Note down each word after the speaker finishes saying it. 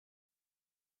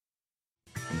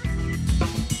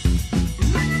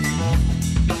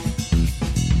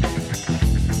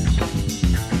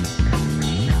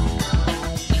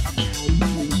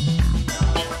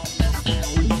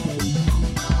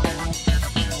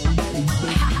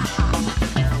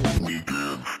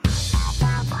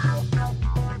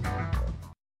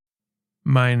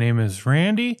My name is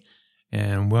Randy,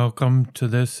 and welcome to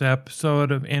this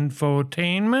episode of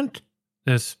Infotainment.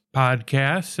 This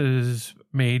podcast is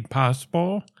made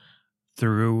possible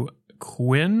through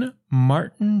Quinn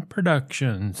Martin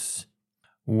Productions,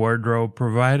 wardrobe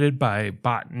provided by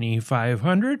Botany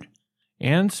 500,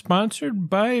 and sponsored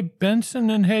by Benson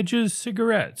 & Hedges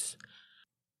Cigarettes.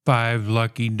 5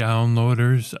 lucky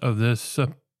downloaders of this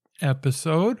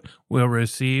episode will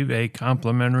receive a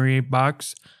complimentary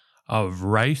box of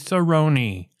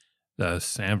Rice-A-Roni, the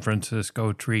San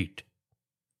Francisco treat.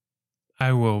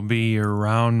 I will be your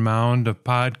round mound of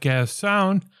podcast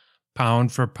sound,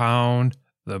 pound for pound,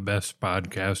 the best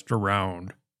podcast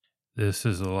around. This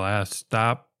is the last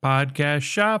stop podcast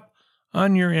shop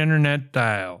on your internet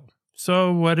dial.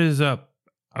 So what is up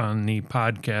on the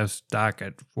podcast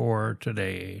docket for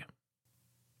today?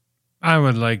 I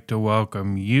would like to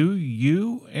welcome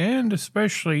you, and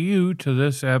especially you to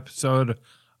this episode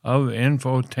of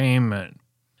Infotainment.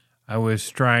 I was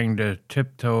trying to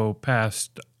tiptoe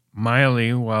past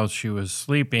Miley while she was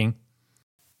sleeping.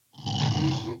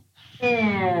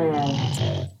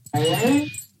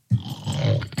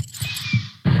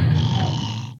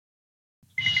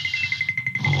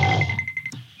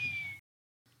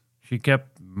 She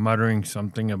kept muttering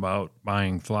something about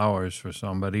buying flowers for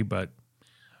somebody, but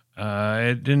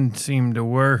it didn't seem to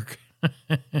work.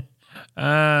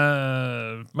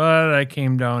 But I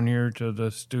came down here to the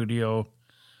studio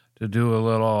to do a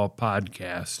little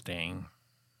podcasting.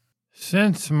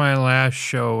 Since my last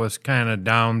show was kind of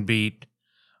downbeat,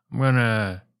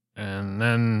 and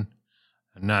then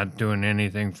not doing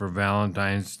anything for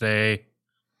Valentine's Day.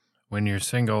 When you're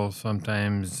single,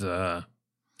 sometimes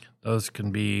those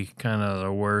can be kind of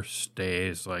the worst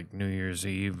days, like New Year's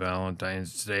Eve,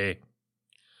 Valentine's Day.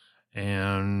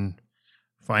 And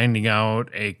finding out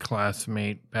a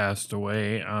classmate passed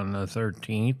away on the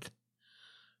 13th.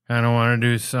 Kind of want to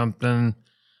do something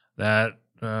that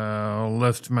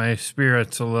lift my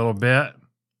spirits a little bit.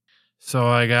 So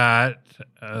I got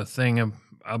a thing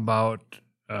about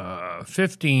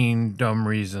 15 dumb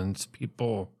reasons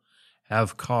people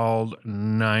have called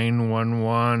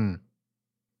 911.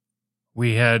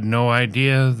 We had no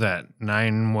idea that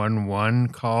 911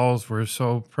 calls were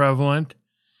so prevalent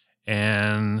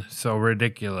and so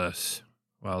ridiculous.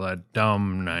 Well, that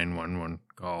dumb 911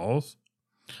 calls.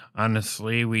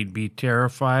 Honestly, we'd be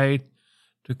terrified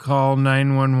to call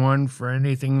 911 for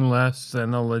anything less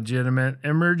than a legitimate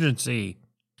emergency.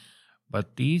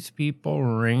 But these people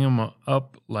ring them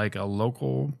up like a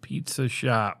local pizza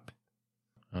shop.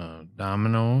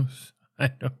 Domino's? I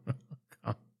don't know.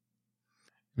 It'd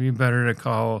be better to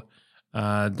call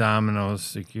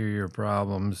Domino's to cure your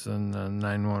problems than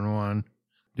 911.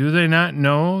 Do they not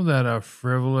know that a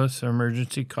frivolous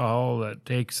emergency call that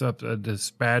takes up a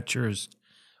dispatcher's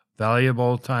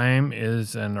valuable time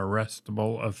is an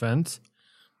arrestable offense?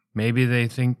 Maybe they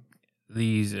think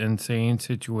these insane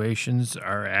situations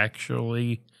are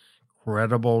actually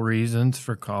credible reasons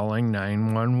for calling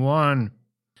 911.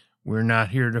 We're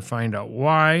not here to find out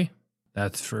why.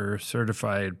 That's for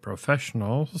certified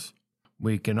professionals.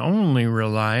 We can only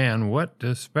rely on what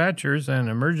dispatchers and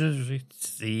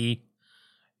emergency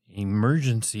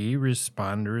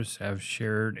responders have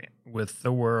shared with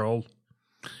the world.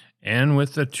 And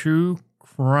with the true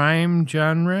crime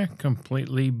genre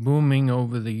completely booming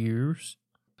over the years,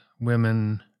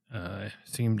 women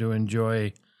seem to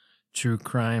enjoy true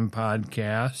crime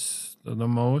podcasts the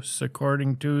most,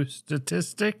 according to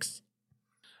statistics.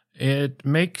 It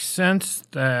makes sense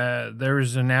that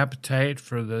there's an appetite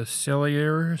for the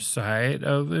sillier side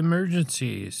of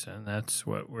emergencies, and that's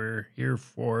what we're here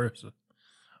for.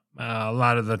 A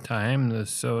lot of the time, the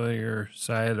sillier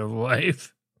side of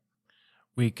life.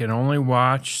 We can only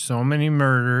watch so many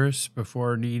murders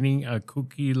before needing a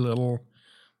kooky little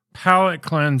palate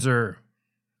cleanser.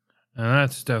 And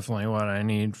that's definitely what I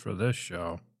need for this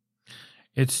show.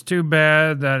 It's too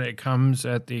bad that it comes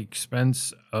at the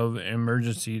expense of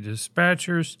emergency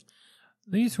dispatchers.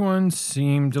 These ones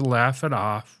seem to laugh it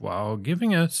off while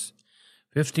giving us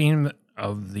 15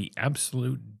 of the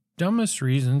absolute dumbest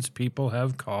reasons people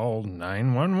have called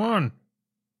 911.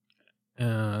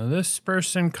 This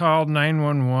person called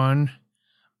 911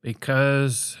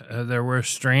 because there were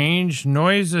strange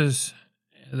noises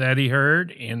that he heard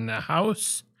in the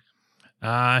house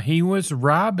he was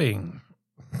robbing.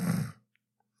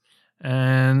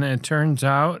 And it turns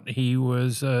out he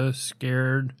was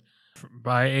scared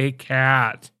by a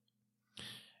cat.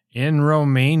 In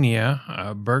Romania,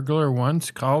 a burglar once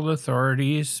called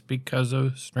authorities because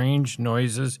of strange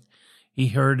noises he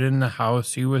heard in the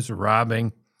house he was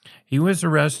robbing. He was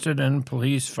arrested, and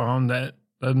police found that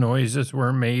the noises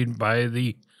were made by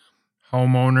the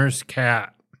homeowner's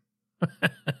cat.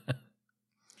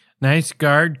 Nice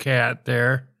guard cat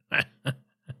there.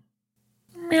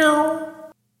 Meow.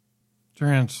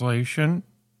 Translation: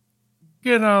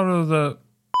 get out of the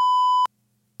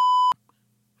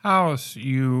house,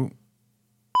 you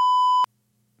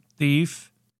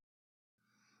thief.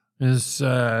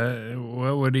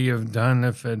 What would he have done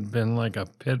if it had been like a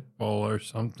pit bull or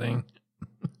something?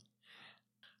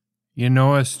 You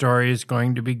know a story is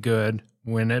going to be good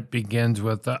when it begins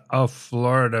with a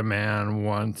Florida man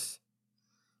once.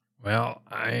 Well,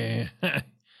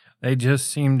 they just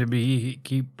seem to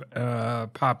keep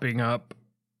popping up.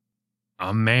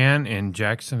 A man in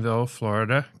Jacksonville,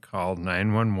 Florida, called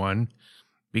 911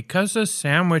 because a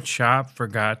sandwich shop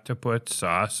forgot to put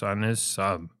sauce on his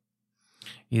sub.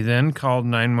 He then called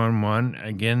 911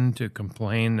 again to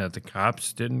complain that the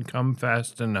cops didn't come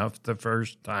fast enough the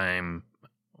first time.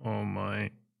 Oh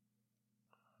my.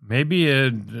 Maybe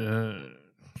it'd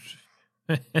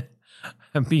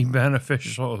be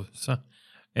beneficial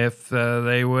if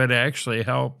they would actually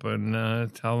help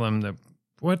and tell them to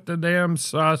put the damn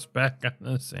sauce back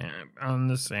on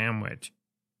the sandwich.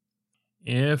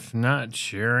 If not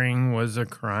sharing was a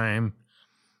crime,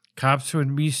 cops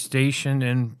would be stationed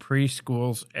in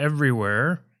preschools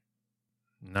everywhere.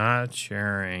 Not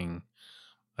sharing.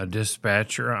 A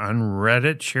dispatcher on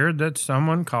Reddit shared that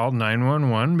someone called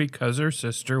 911 because her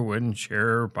sister wouldn't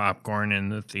share her popcorn in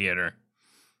the theater.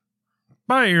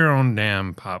 Buy your own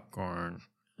damn popcorn.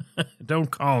 Don't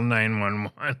call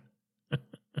 911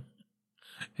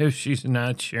 if she's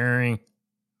not sharing.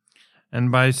 And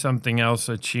buy something else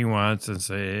that she wants and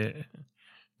say,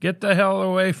 get the hell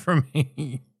away from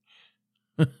me.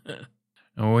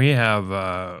 We have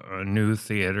a new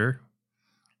theater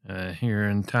here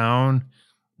in town,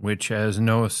 which has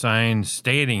no sign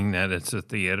stating that it's a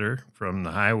theater. From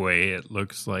the highway, it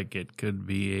looks like it could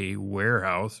be a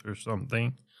warehouse or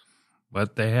something.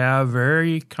 But they have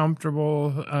very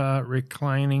comfortable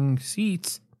reclining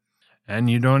seats, and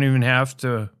you don't even have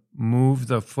to move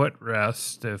the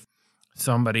footrest if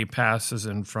somebody passes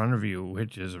in front of you,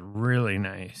 which is really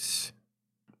nice.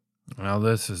 Well,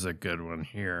 this is a good one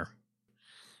here.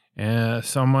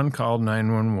 Someone called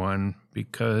 911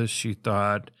 because she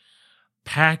thought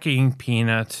packing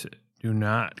peanuts do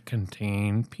not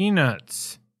contain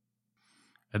peanuts.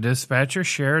 A dispatcher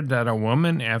shared that a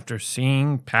woman, after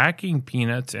seeing packing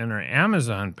peanuts in her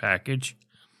Amazon package,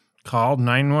 called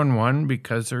 911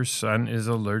 because her son is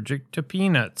allergic to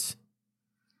peanuts.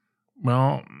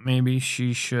 Well, maybe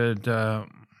she should, I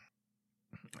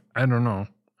don't know,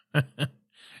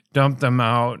 dump them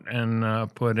out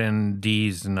and put in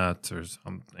D's nuts or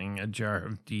something, a jar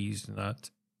of D's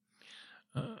nuts.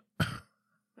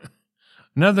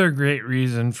 Another great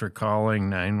reason for calling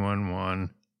 911.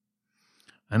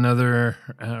 Another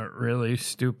really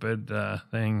stupid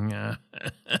thing.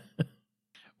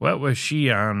 What was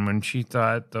she on when she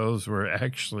thought those were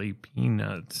actually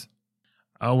peanuts?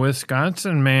 A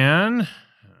Wisconsin man,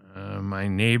 my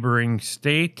neighboring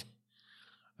state,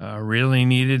 really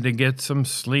needed to get some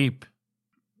sleep.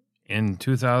 In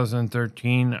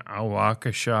 2013, a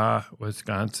Waukesha,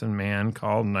 Wisconsin man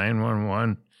called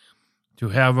 911 to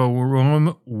have a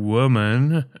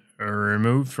woman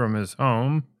removed from his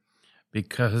home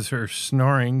because her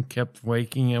snoring kept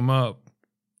waking him up.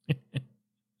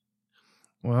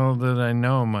 Well, did I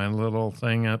know my little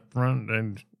thing up front?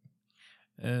 And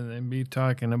they'd be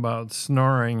talking about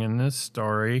snoring in this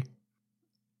story.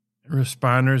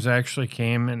 Responders actually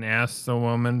came and asked the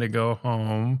woman to go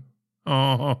home.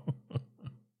 Oh,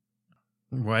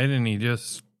 why didn't he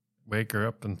just wake her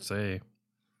up and say,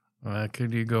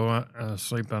 could you go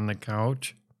sleep on the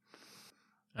couch?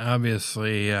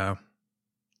 Obviously,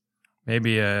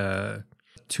 maybe a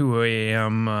 2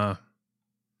 a.m.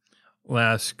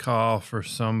 Last call for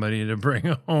somebody to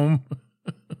bring home.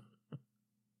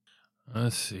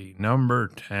 Let's see, number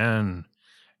 10.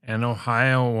 An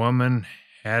Ohio woman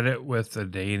had it with the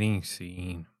dating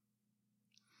scene.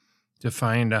 To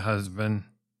find a husband,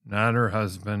 not her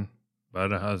husband,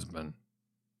 but a husband.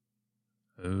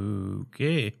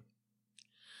 Okay.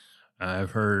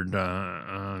 I've heard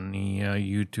on the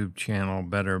YouTube channel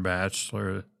Better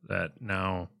Bachelor that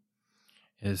now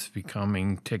is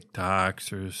becoming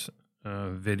TikToks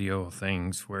or video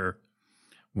things where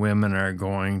women are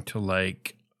going to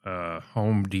like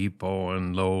Home Depot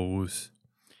and Lowe's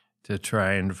to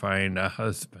try and find a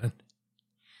husband.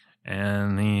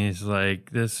 And he's like,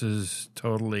 this is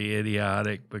totally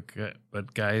idiotic,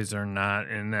 but guys are not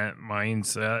in that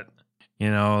mindset. You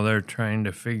know, they're trying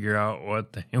to figure out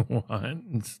what they want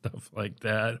and stuff like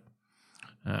that.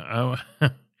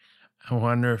 I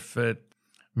wonder if it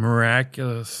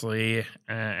miraculously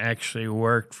actually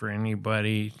worked for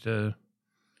anybody to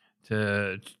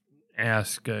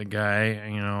ask a guy,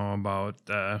 about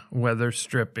weather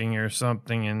stripping or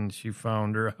something, and she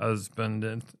found her husband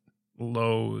at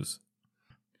Lowe's.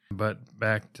 But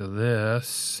back to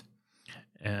this.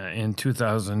 In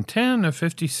 2010, a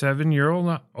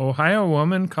 57-year-old Ohio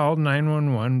woman called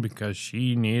 911 because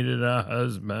she needed a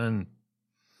husband.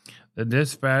 The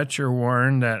dispatcher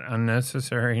warned that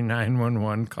unnecessary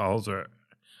 911 calls are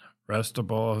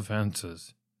arrestable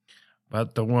offenses.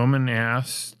 But the woman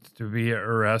asked to be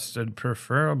arrested,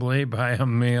 preferably by a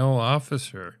male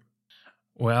officer.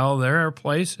 Well, there are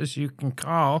places you can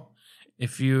call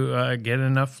if you get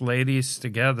enough ladies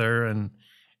together and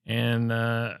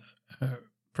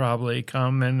probably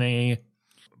come in a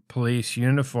police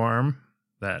uniform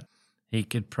that he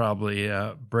could probably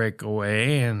break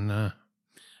away and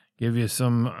give you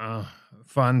some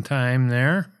fun time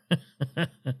there.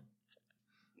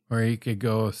 Or you could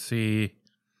go see,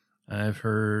 I've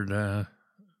heard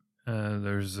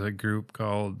there's a group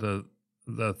called the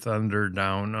Thunder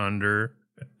Down Under.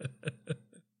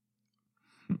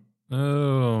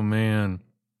 Oh, man.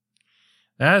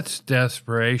 That's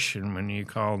desperation when you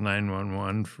call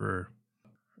 911 for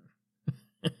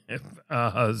a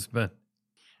husband.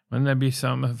 Wouldn't that be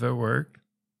something if it worked?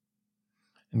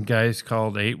 And guys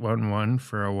called 811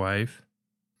 for a wife.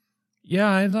 Yeah,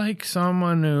 I'd like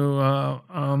someone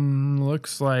who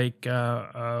looks like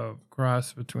a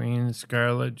cross between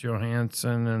Scarlett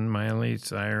Johansson and Miley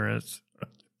Cyrus.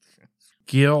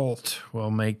 Guilt will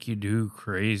make you do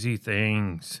crazy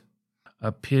things.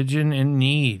 A pigeon in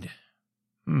need.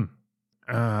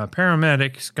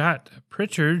 Paramedic Scott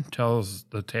Pritchard tells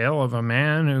the tale of a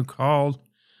man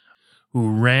who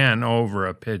ran over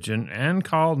a pigeon and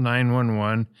called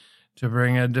 911 to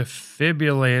bring a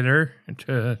defibrillator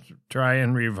to try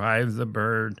and revive the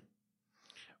bird.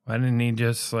 Why didn't he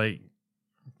just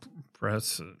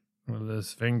press it with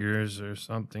his fingers or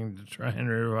something to try and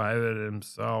revive it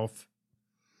himself?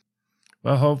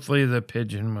 Well, hopefully the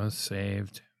pigeon was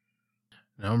saved.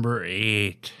 Number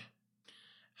 8.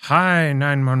 Hi,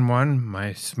 911.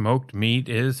 My smoked meat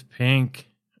is pink.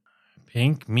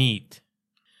 Pink meat.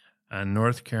 A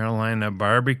North Carolina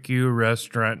barbecue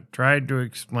restaurant tried to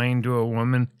explain to a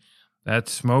woman that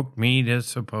smoked meat is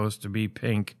supposed to be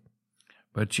pink,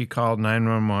 but she called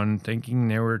 911 thinking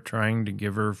they were trying to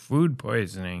give her food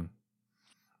poisoning.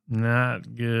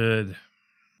 Not good.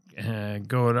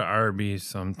 Go to Arby's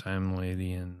sometime,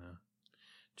 lady, and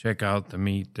check out the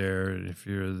meat there if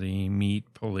you're the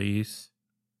meat police.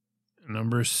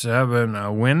 Number 7,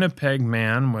 a Winnipeg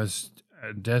man was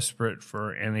desperate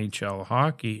for NHL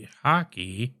hockey,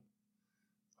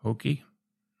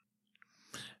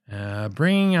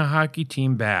 bringing a hockey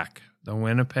team back. The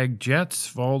Winnipeg Jets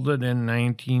folded in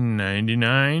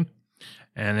 1999,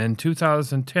 and in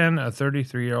 2010, a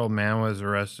 33-year-old man was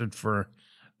arrested for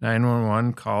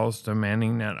 911 calls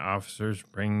demanding that officers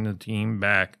bring the team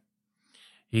back.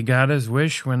 He got his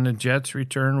wish when the Jets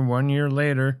returned 1 year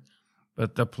later,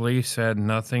 but the police had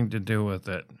nothing to do with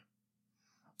it.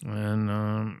 And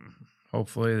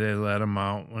hopefully they let him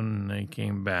out when they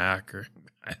came back, or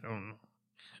I don't know,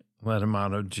 let him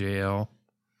out of jail.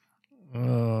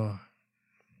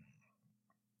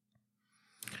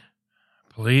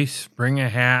 Police, bring a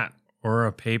hat or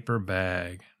a paper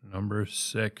bag. Number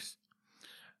 6.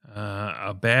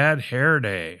 A bad hair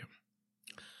day.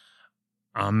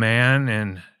 A man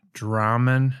in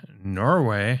Drammen,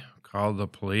 Norway, called the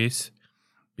police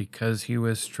because he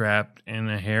was trapped in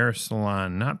a hair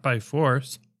salon, not by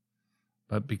force,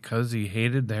 but because he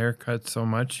hated the haircut so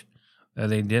much that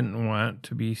he didn't want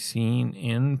to be seen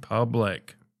in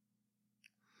public.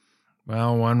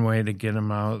 Well, one way to get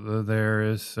him out of there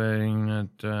is saying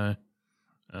that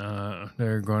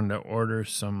they're going to order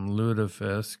some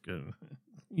lutefisk, and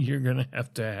you're going to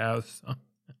have some.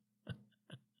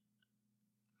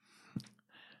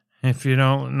 If you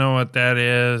don't know what that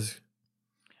is,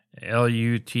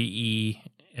 Lutefisk,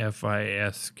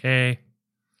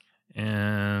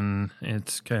 and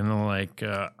it's kind of like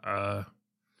a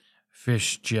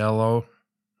fish jello.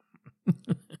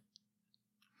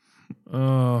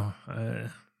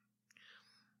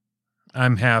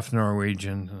 I'm half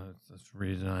Norwegian. That's the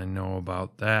reason I know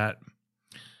about that.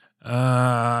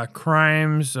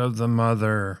 Crimes of the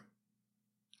mother.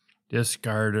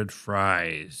 Discarded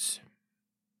fries.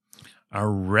 A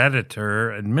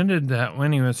Redditor admitted that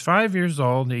when he was 5 years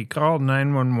old, he called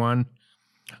 911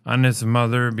 on his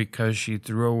mother because she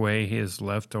threw away his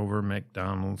leftover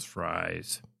McDonald's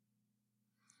fries.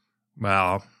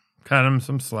 Well, cut him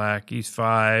some slack. He's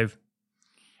 5.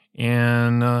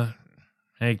 And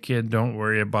Hey, kid, don't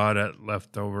worry about it.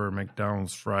 Leftover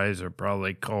McDonald's fries are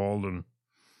probably cold and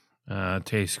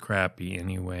taste crappy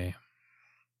anyway.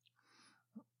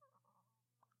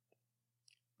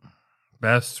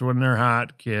 Best when they're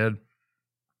hot, kid.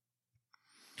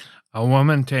 A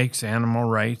woman takes animal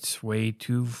rights way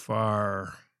too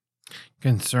far.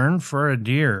 Concern for a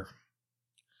deer.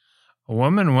 A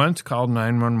woman once called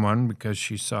 911 because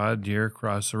she saw a deer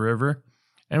cross a river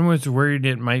and was worried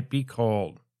it might be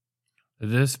cold. The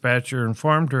dispatcher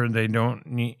informed her they don't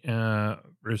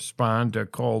respond to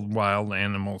cold wild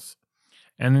animals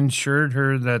and assured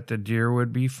her that the deer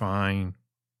would be fine.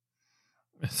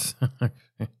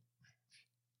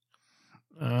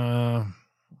 Why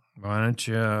don't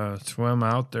you swim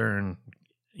out there and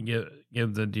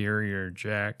give the deer your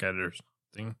jacket or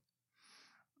something?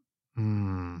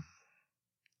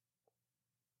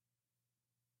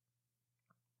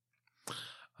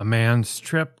 A man's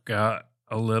trip got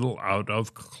a little out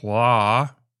of claw.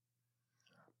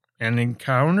 An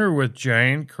encounter with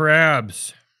giant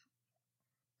crabs.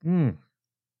 So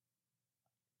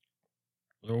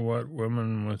what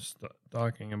woman was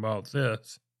talking about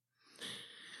this?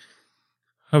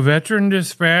 A veteran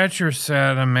dispatcher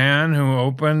said a man who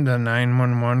opened the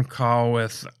 911 call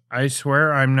with, "I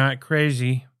swear I'm not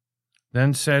crazy,"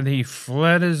 then said he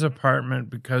fled his apartment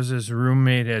because his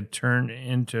roommate had turned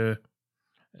into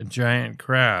giant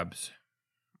crabs.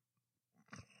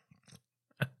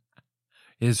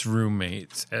 His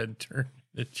roommates had turned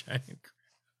into giant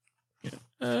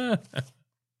crabs.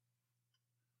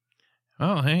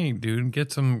 Oh, hey, dude,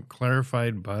 get some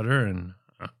clarified butter and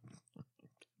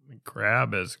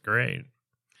crab is great.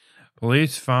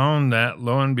 Police found that,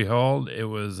 lo and behold, it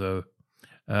was a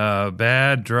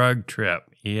bad drug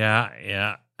trip.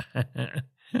 Yeah.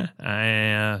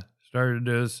 I started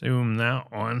to assume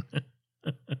that one.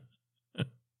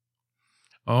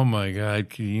 Oh my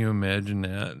God, can you imagine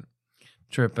that?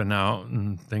 Tripping out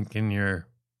and thinking your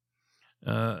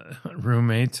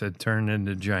roommates had turned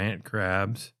into giant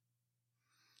crabs.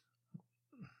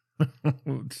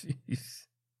 Oh, jeez.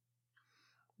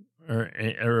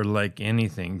 Or like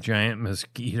anything, giant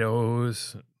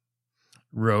mosquitoes,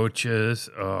 roaches.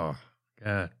 Oh,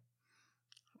 God.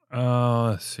 Oh,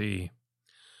 let's see.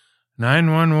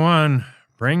 911,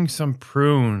 bring some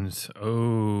prunes.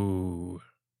 Oh.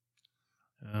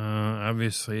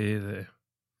 Obviously, the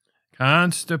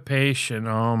constipation.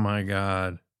 Oh, my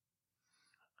God.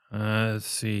 Let's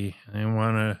see. They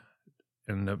want to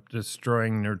end up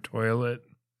destroying their toilet.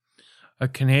 A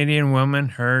Canadian woman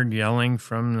heard yelling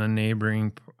from the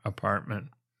neighboring apartment.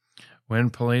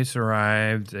 When police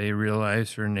arrived, they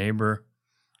realized her neighbor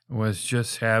was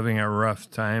just having a rough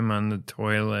time on the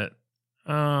toilet.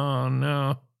 Oh,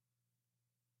 no.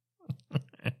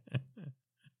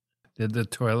 Did the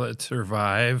toilet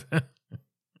survive?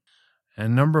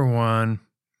 And number one,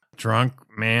 drunk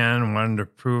man wanted to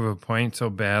prove a point so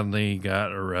badly he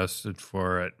got arrested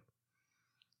for it.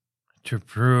 To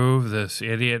prove this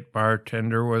idiot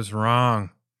bartender was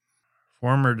wrong.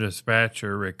 Former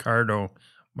dispatcher Ricardo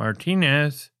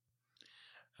Martinez,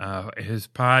 his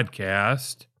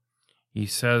podcast, he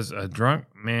says a drunk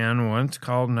man once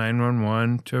called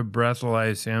 911 to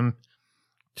breathalyze him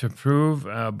to prove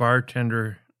a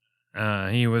bartender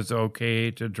he was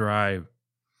okay to drive.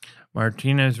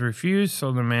 Martinez refused,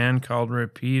 so the man called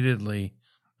repeatedly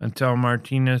until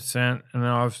Martinez sent an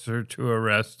officer to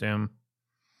arrest him.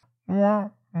 Yeah,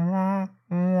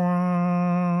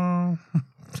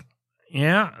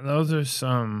 those are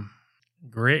some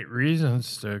great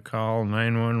reasons to call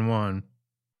 911.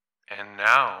 And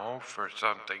now for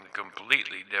something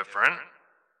completely different.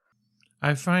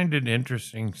 I find it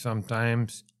interesting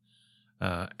sometimes,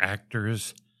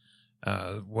 actors,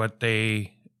 what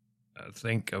they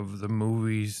think of the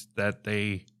movies that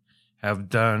they have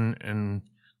done and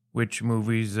which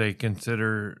movies they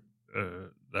consider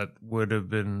that would have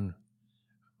been,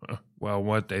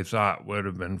 what they thought would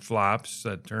have been flops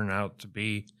that turn out to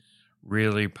be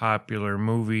really popular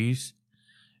movies,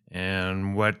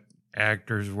 and what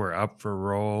actors were up for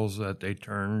roles that they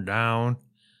turned down,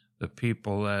 the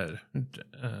people that,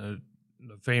 the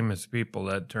famous people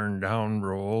that turned down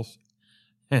roles,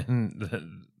 and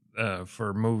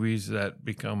for movies that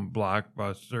become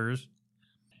blockbusters.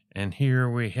 And here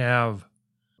we have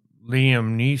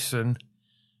Liam Neeson.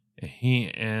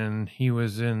 He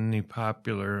was in the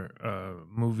popular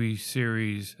movie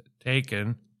series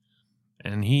Taken,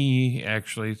 and he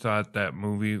actually thought that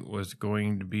movie was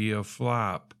going to be a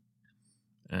flop.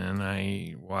 And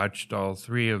I watched all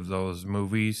three of those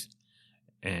movies,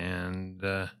 and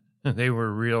they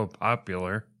were real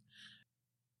popular.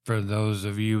 For those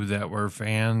of you that were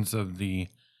fans of the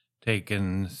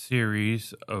Taken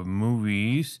series of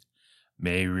movies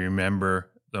may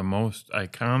remember the most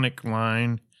iconic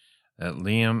line that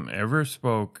Liam ever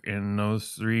spoke in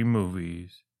those 3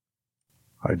 movies.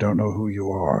 I don't know who you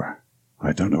are.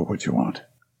 I don't know what you want.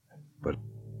 But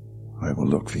I will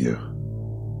look for you.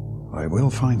 I will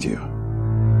find you.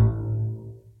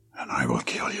 And I will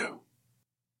kill you.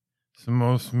 It's the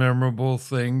most memorable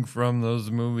thing from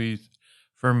those movies,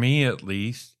 for me at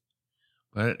least.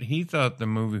 But he thought the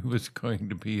movie was going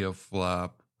to be a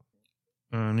flop.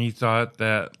 And he thought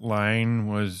that line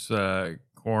was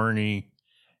corny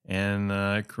and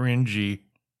cringy.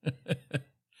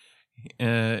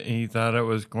 He thought it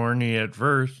was corny at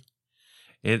first.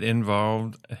 It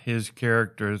involved his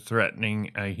character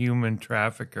threatening a human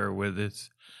trafficker with his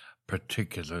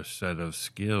particular set of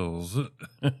skills.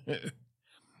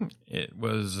 It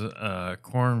was a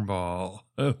cornball,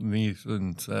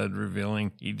 Neeson said,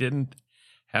 revealing he didn't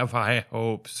have high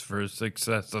hopes for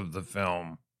success of the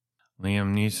film.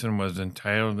 Liam Neeson was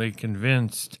entirely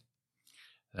convinced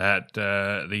that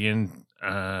the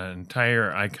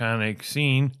entire iconic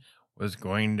scene was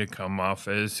going to come off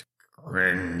as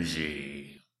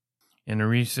cringy. In a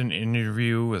recent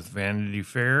interview with Vanity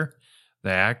Fair, the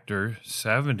actor,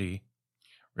 70,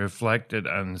 reflected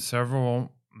on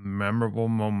several memorable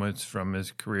moments from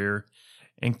his career,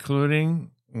 including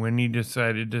when he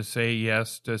decided to say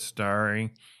yes to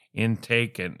starring in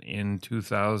Taken in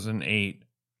 2008.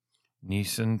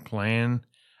 Neeson playing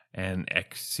an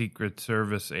ex-Secret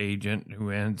Service agent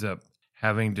who ends up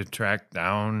having to track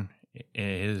down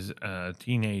his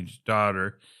teenage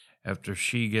daughter after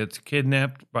she gets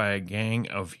kidnapped by a gang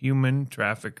of human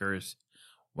traffickers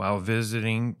while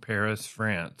visiting Paris,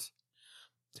 France.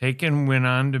 Taken went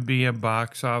on to be a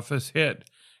box office hit,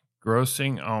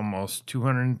 grossing almost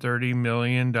 $230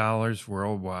 million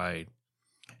worldwide,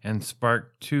 and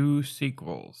sparked 2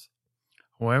 sequels.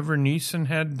 However, Neeson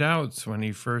had doubts when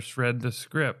he first read the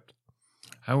script.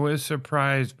 I was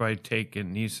surprised by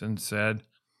Taken, Neeson said.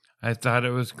 I thought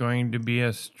it was going to be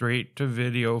a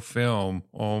straight-to-video film.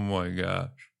 Oh my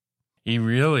gosh. He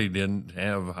really didn't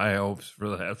have high hopes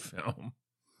for that film.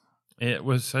 It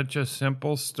was such a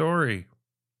simple story.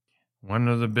 One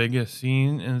of the biggest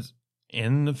scenes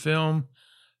in the film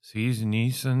sees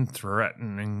Neeson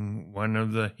threatening one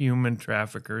of the human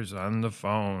traffickers on the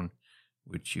phone,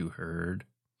 which you heard,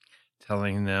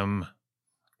 telling them,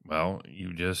 well,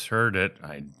 you just heard it,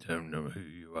 I don't know who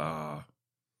you are.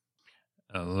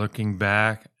 Looking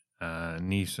back,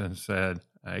 Neeson said,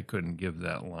 I couldn't give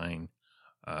that line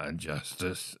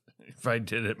justice if I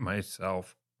did it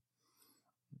myself.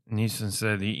 Neeson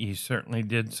said he certainly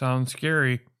did sound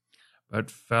scary, but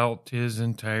felt his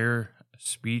entire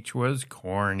speech was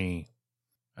corny.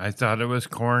 I thought it was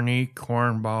corny,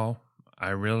 cornball. I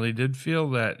really did feel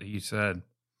that, he said.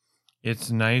 It's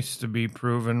nice to be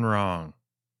proven wrong.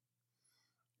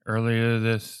 Earlier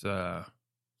this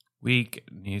week,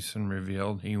 Neeson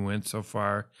revealed he went so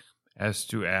far as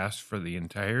to ask for the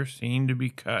entire scene to be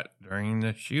cut during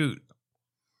the shoot.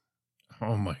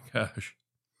 Oh my gosh.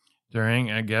 During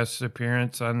a guest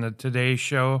appearance on the Today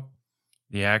Show,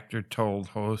 the actor told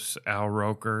hosts Al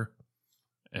Roker,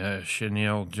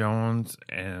 Chenille Jones,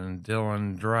 and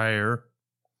Dylan Dreyer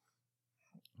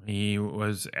he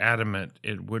was adamant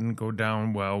it wouldn't go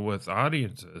down well with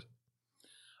audiences.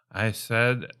 I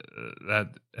said that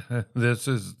this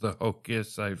is the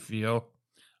hokiest I feel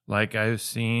like I've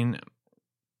seen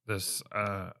this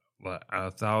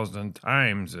 1,000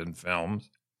 times in films.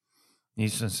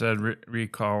 Neeson said,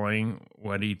 recalling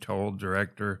what he told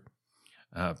director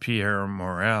Pierre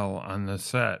Morel on the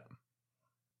set.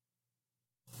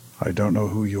 I don't know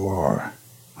who you are.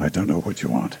 I don't know what you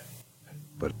want.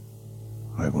 But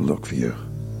I will look for you.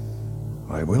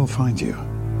 I will find you.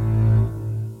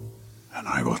 And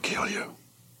I will kill you.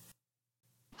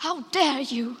 How dare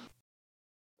you?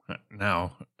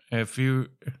 Now, if you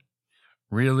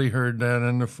really heard that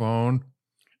on the phone,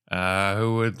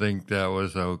 who would think that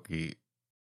was hokey?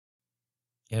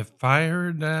 If I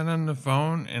heard that on the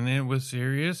phone and it was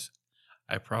serious,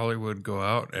 I probably would go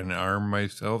out and arm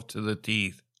myself to the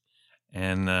teeth.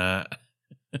 And I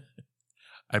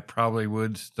probably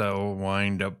would still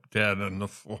wind up dead on the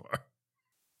floor.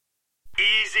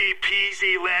 Easy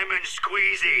peasy lemon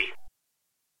squeezy.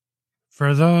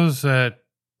 For those that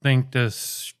think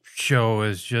this show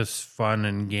is just fun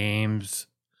and games,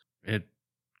 it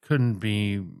couldn't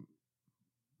be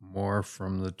more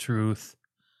from the truth.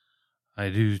 I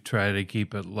do try to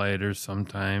keep it lighter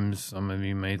sometimes. Some of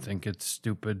you may think it's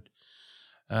stupid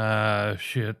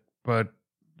shit, but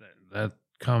that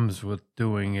comes with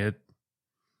doing it.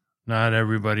 Not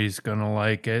everybody's gonna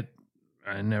like it.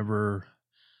 I never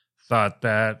thought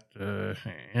that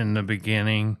in the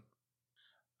beginning.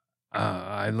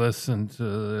 I listened to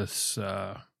this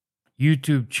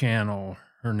YouTube channel.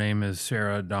 Her name is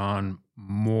Sarah Dawn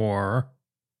Moore,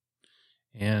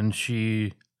 and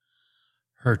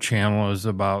her channel is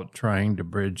about trying to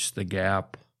bridge the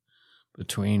gap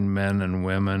between men and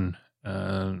women,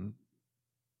 and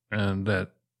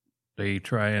that they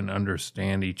try and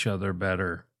understand each other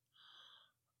better.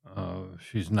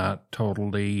 She's not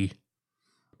totally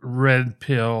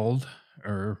red-pilled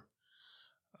or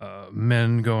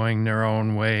men going their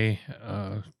own way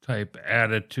type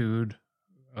attitude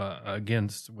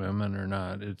against women or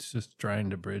not. It's just trying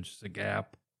to bridge the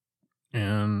gap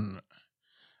and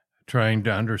trying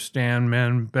to understand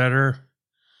men better.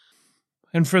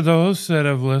 And for those that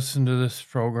have listened to this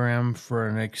program for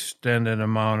an extended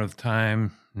amount of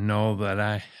time, know that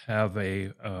I have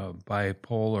a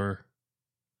bipolar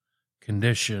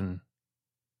condition,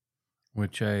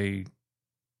 which I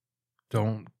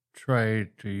don't try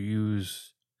to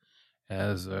use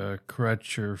as a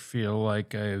crutch or feel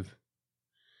like I've,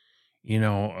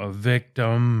 a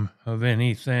victim of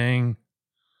anything.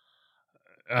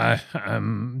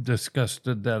 I'm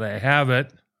disgusted that I have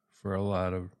it for a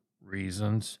lot of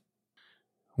reasons.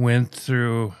 Went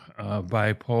through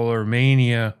bipolar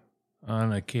mania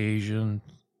on occasion.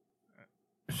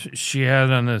 She had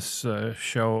on this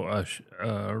show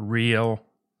a reel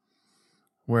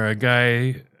where a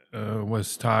guy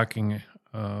was talking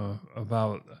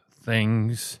about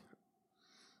things,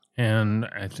 and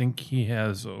I think he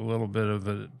has a little bit of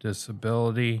a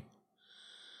disability,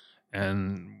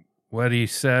 and what he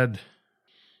said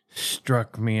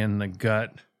struck me in the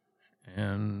gut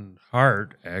and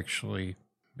heart, actually,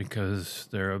 because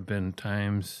there have been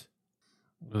times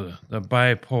the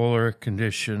bipolar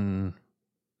condition,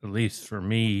 at least for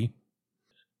me,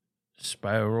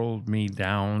 spiraled me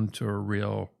down to a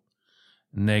real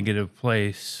negative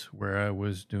place where I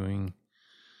was doing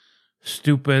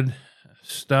stupid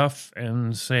stuff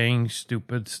and saying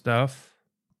stupid stuff,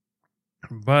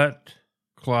 but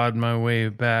clawed my way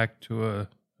back to a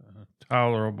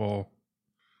tolerable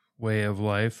way of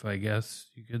life, I guess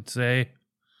you could say.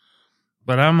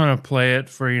 But I'm going to play it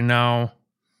for you now.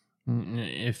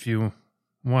 If you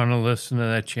want to listen to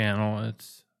that channel,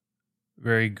 it's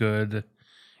very good.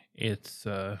 It's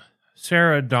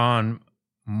Sarah Dawn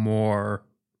Moore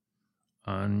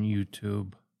on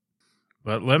YouTube.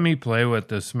 But let me play what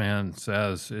this man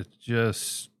says. It's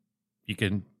just, you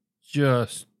can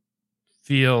just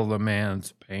feel the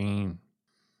man's pain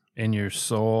in your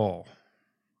soul.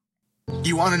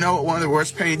 You want to know what one of the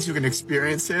worst pains you can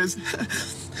experience is?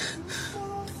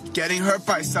 Getting hurt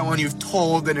by someone you've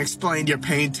told and explained your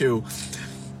pain to.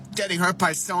 Getting hurt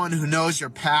by someone who knows your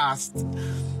past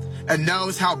and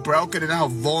knows how broken and how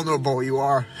vulnerable you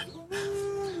are.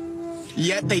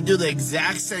 Yet they do the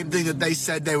exact same thing that they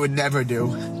said they would never do.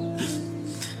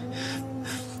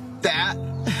 That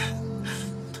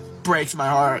breaks my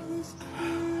heart.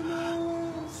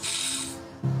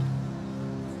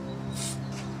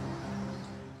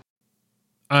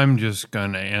 I'm just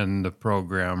going to end the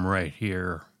program right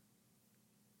here.